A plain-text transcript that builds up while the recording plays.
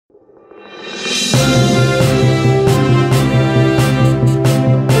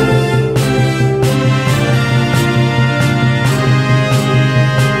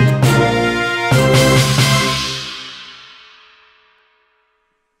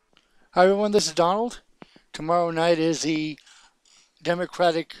Hi everyone, this is Donald. Tomorrow night is the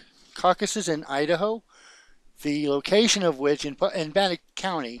Democratic Caucuses in Idaho, the location of which in Bannock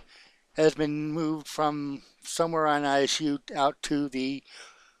County has been moved from somewhere on ISU out to the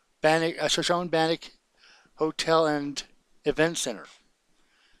Shoshone-Bannock Hotel and Event Center.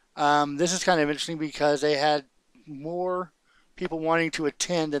 This is kind of interesting because they had more people wanting to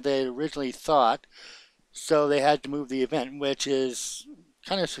attend than they had originally thought, so they had to move the event, which is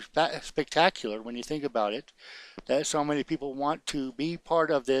kind of spectacular when you think about it, that so many people want to be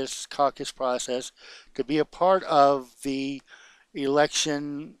part of this caucus process, to be a part of the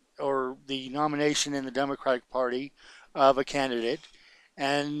election or the nomination in the Democratic Party of a candidate.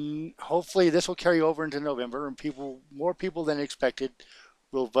 And hopefully this will carry over into November and more people than expected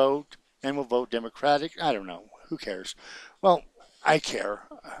will vote and will vote Democratic. I don't know. Who cares? Well, I care.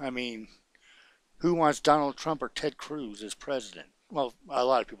 I mean, who wants Donald Trump or Ted Cruz as president? Well, a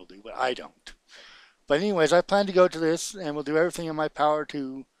lot of people do, but I don't. But anyways, I plan to go to this and will do everything in my power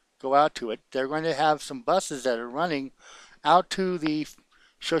to go out to it. They're going to have some buses that are running out to the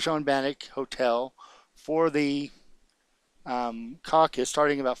Shoshone-Bannock Hotel for the caucus,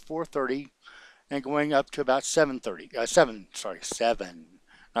 starting about 4:30 and going up to about 7:30. 7,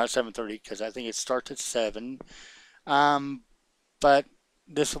 not 7:30 because I think it starts at 7. Um, but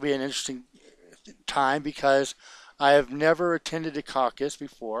this will be an interesting time because I have never attended a caucus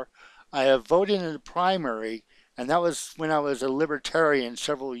before. I have voted in the primary, and that was when I was a libertarian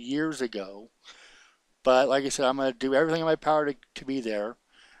several years ago. But like I said, I'm going to do everything in my power to be there.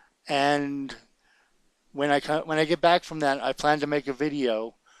 And when I get back from that, I plan to make a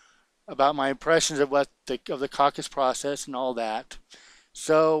video about my impressions of the caucus process and all that.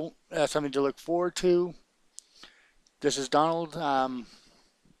 So that's something to look forward to. This is Donald.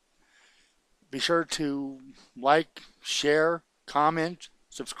 Be sure to like, share, comment,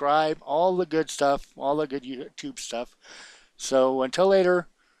 subscribe, all the good stuff, all the good YouTube stuff. So until later,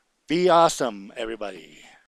 be awesome, everybody.